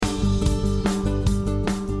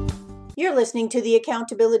You're listening to the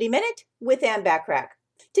Accountability Minute with Ann Backrack.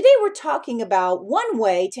 Today we're talking about one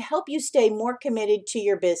way to help you stay more committed to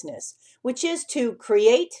your business, which is to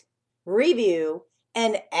create, review,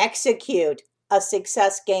 and execute a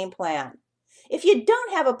success game plan. If you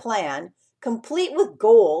don't have a plan, complete with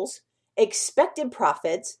goals, expected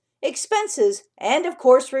profits, expenses, and of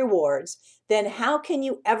course rewards, then how can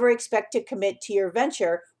you ever expect to commit to your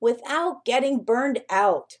venture without getting burned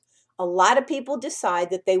out? A lot of people decide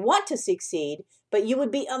that they want to succeed, but you would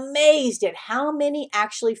be amazed at how many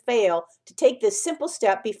actually fail to take this simple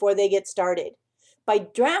step before they get started. By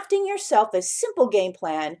drafting yourself a simple game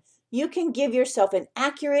plan, you can give yourself an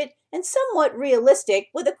accurate and somewhat realistic,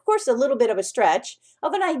 with of course a little bit of a stretch,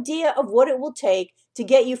 of an idea of what it will take to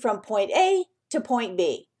get you from point A to point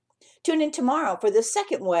B. Tune in tomorrow for the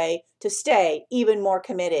second way to stay even more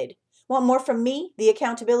committed. Want more from me, the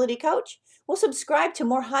Accountability Coach? Well, subscribe to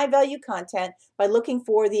more high-value content by looking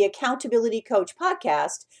for the Accountability Coach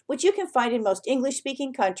podcast, which you can find in most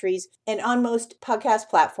English-speaking countries and on most podcast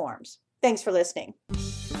platforms. Thanks for listening.